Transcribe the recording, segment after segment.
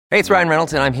Hey, it's Ryan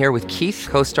Reynolds, and I'm here with Keith,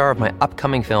 co-star of my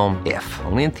upcoming film, If,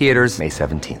 only in theaters May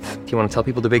 17th. Do you want to tell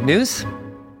people the big news?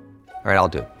 All right, I'll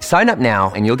do it. Sign up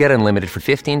now and you'll get unlimited for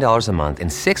 $15 a month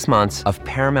and 6 months of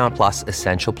Paramount Plus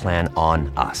Essential Plan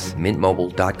on us.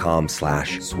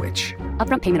 MintMobile.com/switch.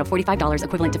 Upfront payment of $45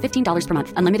 equivalent to $15 per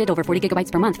month. Unlimited over 40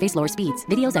 gigabytes per month. Face lower speeds.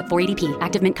 Videos at 480p.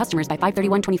 Active Mint customers by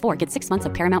 531.24 get 6 months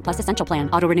of Paramount Plus Essential Plan.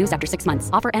 Auto renews after 6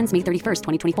 months. Offer ends May 31st,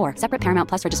 2024. Separate Paramount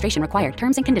Plus registration required.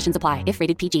 Terms and conditions apply if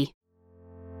rated PG.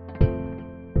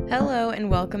 Hello and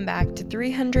welcome back to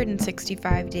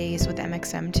 365 Days with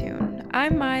mxmtoon.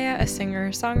 I'm Maya, a singer,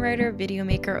 songwriter,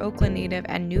 videomaker, Oakland native,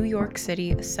 and New York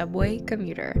City subway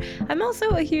commuter. I'm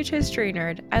also a huge history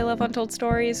nerd. I love untold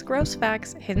stories, gross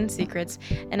facts, hidden secrets,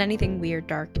 and anything weird,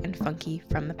 dark, and funky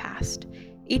from the past.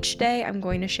 Each day, I'm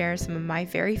going to share some of my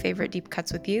very favorite deep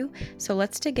cuts with you, so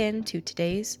let's dig into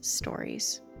today's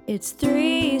stories. It's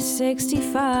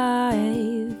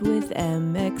 365 with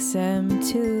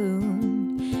mxmtoon.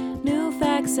 New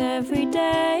facts every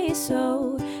day,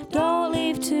 so don't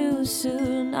leave too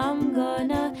soon. I'm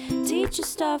gonna teach you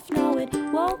stuff, no it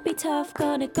won't be tough.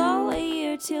 Gonna go a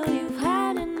year till you've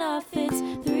had enough. It's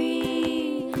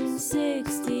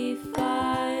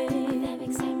 365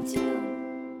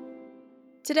 mxmtoon.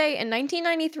 Today, in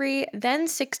 1993, then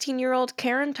 16-year-old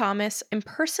Karen Thomas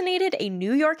impersonated a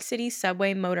New York City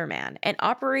subway motorman and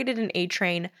operated an A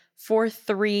train for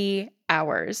 3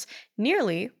 hours,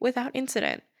 nearly without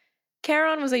incident.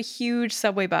 Karen was a huge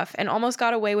subway buff and almost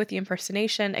got away with the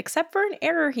impersonation, except for an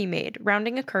error he made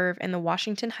rounding a curve in the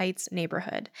Washington Heights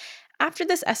neighborhood. After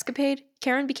this escapade,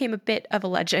 Karen became a bit of a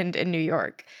legend in New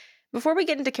York. Before we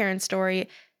get into Karen's story,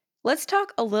 let's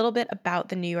talk a little bit about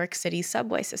the New York City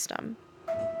subway system.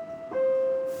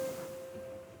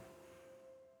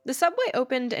 The subway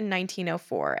opened in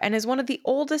 1904 and is one of the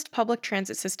oldest public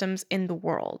transit systems in the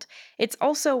world. It's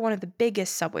also one of the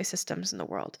biggest subway systems in the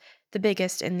world, the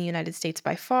biggest in the United States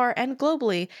by far, and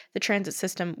globally, the transit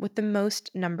system with the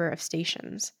most number of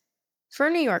stations.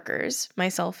 For New Yorkers,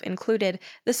 myself included,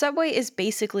 the subway is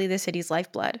basically the city's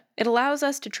lifeblood. It allows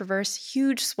us to traverse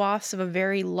huge swaths of a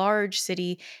very large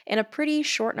city in a pretty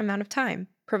short amount of time,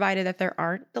 provided that there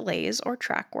aren't delays or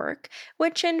track work,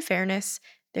 which, in fairness,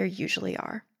 there usually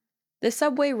are. The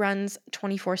subway runs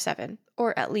 24/7,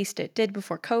 or at least it did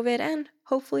before COVID and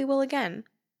hopefully will again.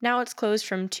 Now it's closed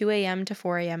from 2 a.m. to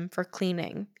 4 a.m. for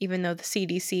cleaning, even though the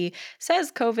CDC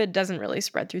says COVID doesn't really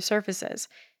spread through surfaces.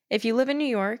 If you live in New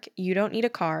York, you don't need a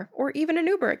car or even an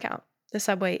Uber account. The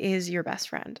subway is your best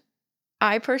friend.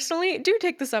 I personally do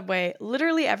take the subway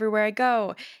literally everywhere I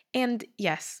go, and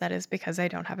yes, that is because I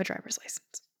don't have a driver's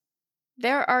license.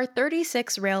 There are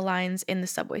 36 rail lines in the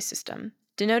subway system,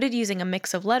 denoted using a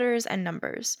mix of letters and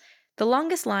numbers. The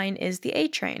longest line is the A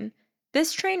train.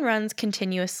 This train runs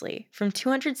continuously from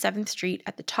 207th Street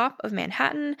at the top of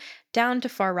Manhattan down to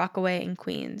Far Rockaway in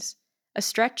Queens, a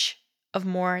stretch of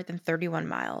more than 31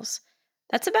 miles.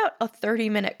 That's about a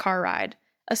 30-minute car ride,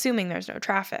 assuming there's no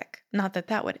traffic. Not that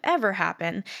that would ever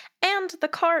happen, and the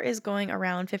car is going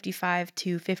around 55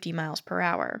 to 50 miles per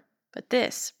hour. But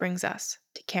this brings us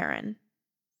to Karen.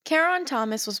 Karen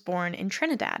Thomas was born in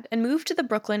Trinidad and moved to the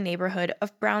Brooklyn neighborhood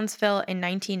of Brownsville in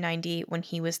 1990 when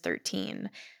he was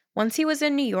 13. Once he was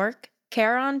in New York,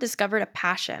 Karen discovered a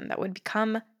passion that would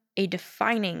become a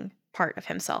defining part of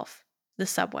himself, the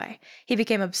subway. He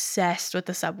became obsessed with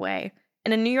the subway.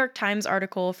 In a New York Times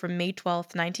article from May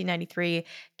 12, 1993,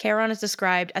 Karen is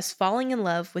described as falling in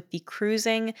love with the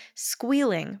cruising,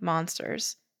 squealing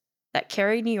monsters that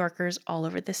carried New Yorkers all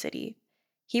over the city.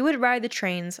 He would ride the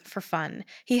trains for fun.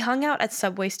 He hung out at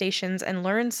subway stations and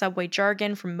learned subway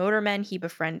jargon from motormen he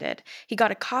befriended. He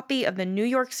got a copy of the New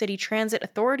York City Transit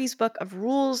Authority's book of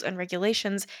rules and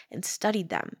regulations and studied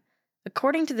them.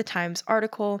 According to the Times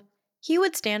article, he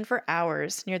would stand for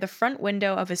hours near the front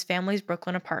window of his family's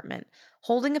Brooklyn apartment,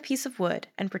 holding a piece of wood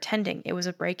and pretending it was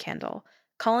a brake handle,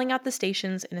 calling out the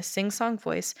stations in a sing-song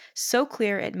voice so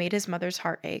clear it made his mother's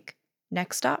heart ache.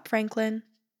 Next stop, Franklin.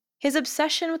 His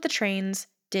obsession with the trains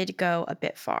did go a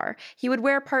bit far. He would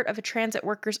wear part of a transit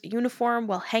worker's uniform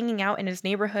while hanging out in his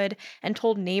neighborhood and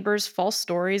told neighbors false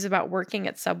stories about working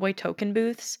at subway token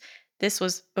booths. This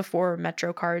was before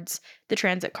Metro cards, the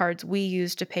transit cards we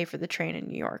used to pay for the train in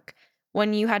New York,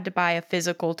 when you had to buy a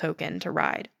physical token to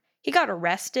ride. He got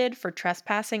arrested for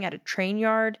trespassing at a train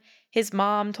yard. His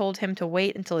mom told him to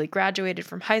wait until he graduated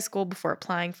from high school before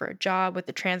applying for a job with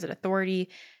the Transit Authority,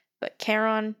 but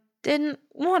Karen didn't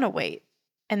want to wait.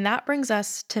 And that brings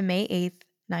us to May 8th,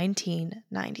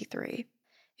 1993.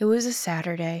 It was a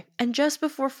Saturday, and just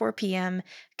before 4 p.m.,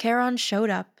 Karen showed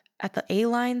up at the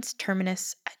A-Line's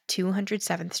terminus at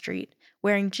 207th Street,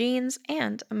 wearing jeans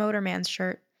and a motorman's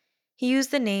shirt. He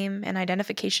used the name and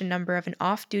identification number of an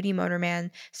off-duty motorman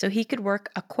so he could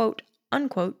work a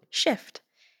quote-unquote shift.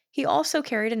 He also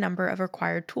carried a number of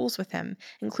required tools with him,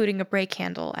 including a brake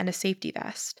handle and a safety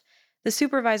vest. The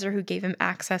supervisor who gave him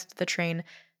access to the train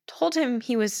told him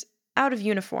he was out of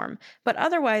uniform, but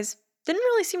otherwise didn't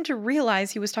really seem to realize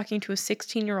he was talking to a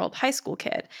 16-year-old high school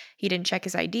kid. He didn't check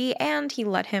his ID, and he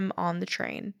let him on the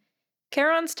train.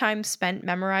 Charon's time spent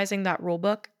memorizing that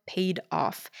rulebook paid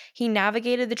off. He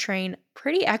navigated the train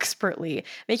pretty expertly,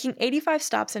 making 85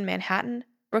 stops in Manhattan,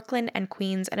 Brooklyn, and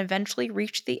Queens, and eventually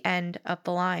reached the end of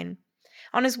the line.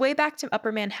 On his way back to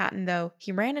Upper Manhattan, though,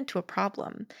 he ran into a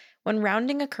problem. When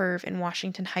rounding a curve in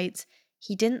Washington Heights,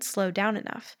 he didn't slow down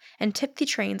enough and tipped the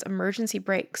train's emergency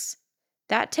brakes.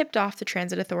 That tipped off the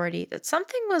transit authority that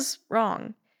something was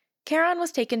wrong. Charon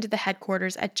was taken to the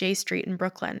headquarters at J Street in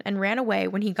Brooklyn and ran away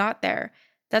when he got there.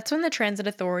 That's when the transit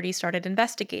authority started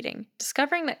investigating,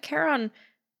 discovering that Charon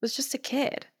was just a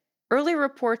kid. Early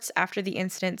reports after the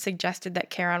incident suggested that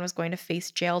Charon was going to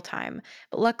face jail time,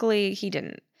 but luckily he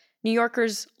didn't. New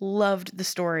Yorkers loved the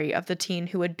story of the teen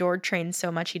who adored trains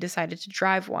so much he decided to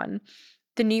drive one.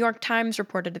 The New York Times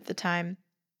reported at the time,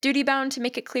 duty-bound to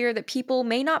make it clear that people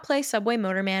may not play subway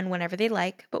motorman whenever they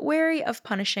like, but wary of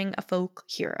punishing a folk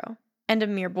hero. And a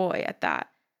mere boy at that.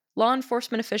 Law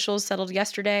enforcement officials settled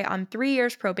yesterday on 3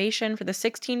 years probation for the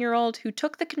 16-year-old who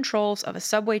took the controls of a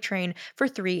subway train for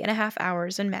 3.5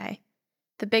 hours in May.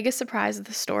 The biggest surprise of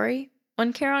the story?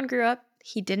 When Charon grew up,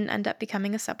 he didn't end up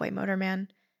becoming a subway motorman.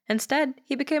 Instead,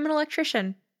 he became an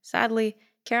electrician. Sadly,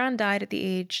 Charon died at the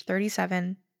age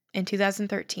 37 in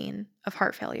 2013 of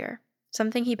heart failure,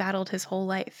 something he battled his whole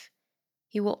life.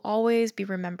 He will always be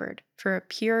remembered for a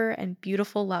pure and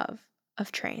beautiful love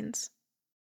of trains.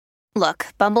 Look,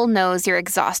 Bumble knows you're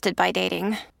exhausted by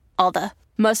dating. All the,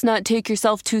 must not take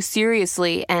yourself too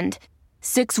seriously, and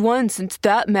 6'1" since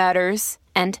that matters,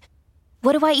 and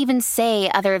what do I even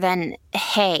say other than,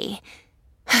 hey?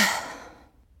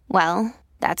 Well,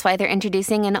 that's why they're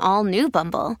introducing an all-new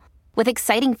Bumble, with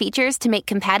exciting features to make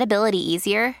compatibility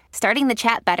easier, starting the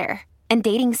chat better, and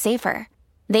dating safer.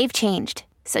 They've changed,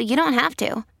 so you don't have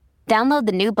to. Download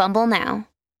the new Bumble now.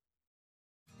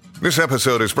 This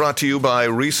episode is brought to you by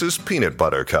Reese's Peanut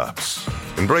Butter Cups.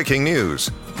 In breaking news,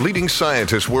 leading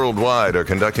scientists worldwide are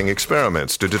conducting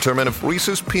experiments to determine if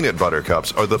Reese's Peanut Butter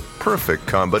Cups are the perfect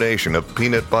combination of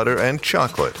peanut butter and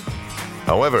chocolate.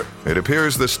 However, it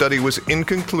appears the study was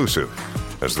inconclusive,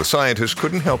 as the scientists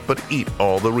couldn't help but eat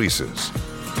all the Reese's.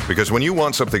 Because when you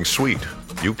want something sweet,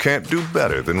 you can't do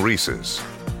better than Reese's.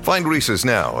 Find Reese's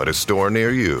now at a store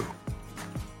near you.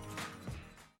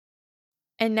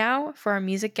 And now for our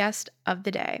music guest of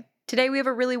the day. Today we have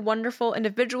a really wonderful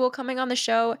individual coming on the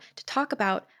show to talk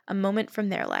about a moment from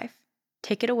their life.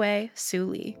 Take it away, Sue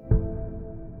Lee.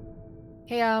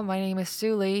 Hey, my name is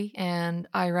Sue Lee, and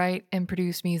I write and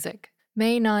produce music.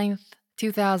 May 9th,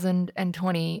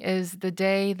 2020 is the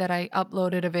day that I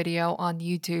uploaded a video on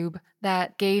YouTube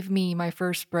that gave me my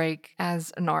first break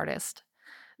as an artist.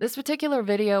 This particular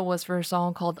video was for a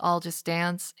song called I'll Just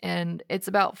Dance, and it's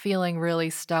about feeling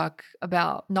really stuck,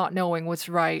 about not knowing what's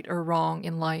right or wrong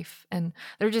in life, and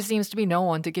there just seems to be no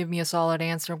one to give me a solid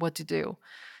answer what to do.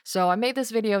 So I made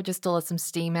this video just to let some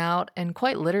steam out and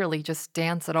quite literally just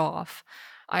dance it off.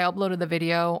 I uploaded the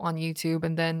video on YouTube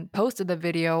and then posted the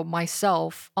video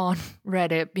myself on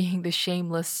Reddit, being the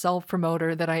shameless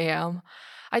self-promoter that I am.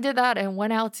 I did that and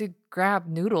went out to grab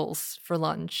noodles for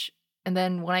lunch. And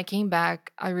then when I came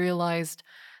back, I realized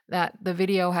that the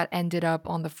video had ended up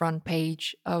on the front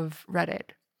page of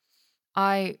Reddit.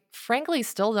 I frankly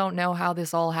still don't know how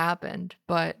this all happened,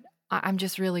 but I'm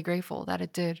just really grateful that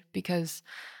it did, because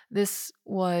this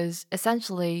was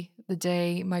essentially the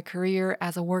day my career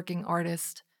as a working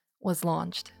artist was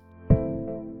launched.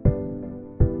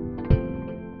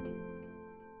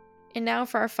 And now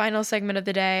for our final segment of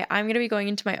the day, I'm going to be going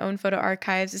into my own photo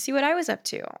archives to see what I was up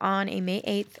to on a May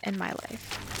 8th in my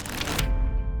life.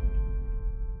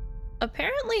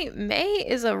 Apparently, May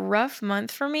is a rough month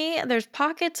for me. There's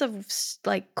pockets of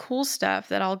like cool stuff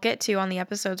that I'll get to on the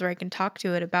episodes where I can talk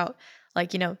to it about,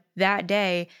 like, that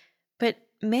day. But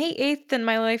May 8th in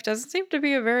my life doesn't seem to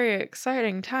be a very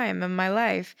exciting time in my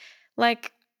life.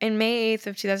 Like, in May 8th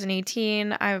of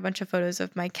 2018, I have a bunch of photos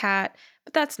of my cat,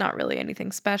 but that's not really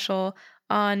anything special.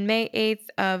 On May 8th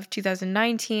of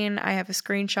 2019, I have a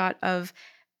screenshot of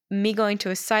me going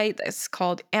to a site that's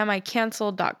called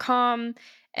amicanceled.com,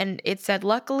 and it said,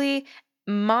 luckily,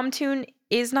 MomTune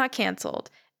is not canceled.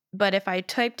 But if I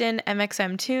typed in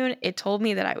MXMTune, it told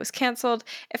me that I was canceled.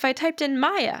 If I typed in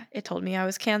Maya, it told me I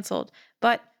was canceled.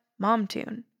 But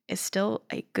MomTune is still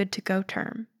a good-to-go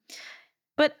term.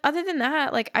 But other than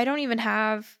that, like I don't even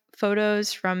have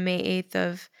photos from May 8th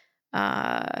of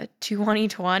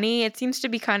 2020. It seems to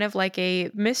be kind of like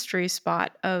a mystery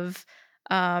spot of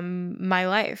my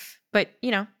life. But,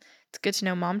 you know, it's good to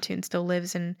know MomToon still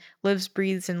lives,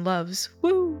 breathes, and loves.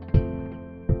 Woo!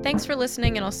 Thanks for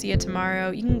listening, and I'll see you tomorrow.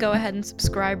 You can go ahead and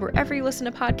subscribe wherever you listen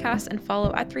to podcasts and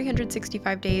follow at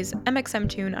 365 Days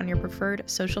MXMToon on your preferred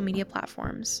social media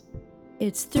platforms.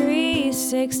 It's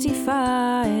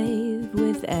 365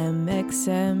 with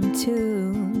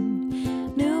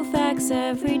MXMToon. New facts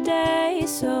every day,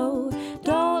 so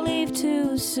don't leave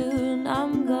too soon.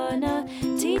 I'm gonna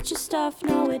teach you stuff,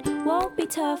 no it won't be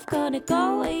tough. Gonna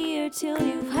go a year till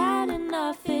you've had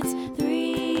enough. It's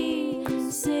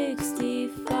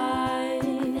 365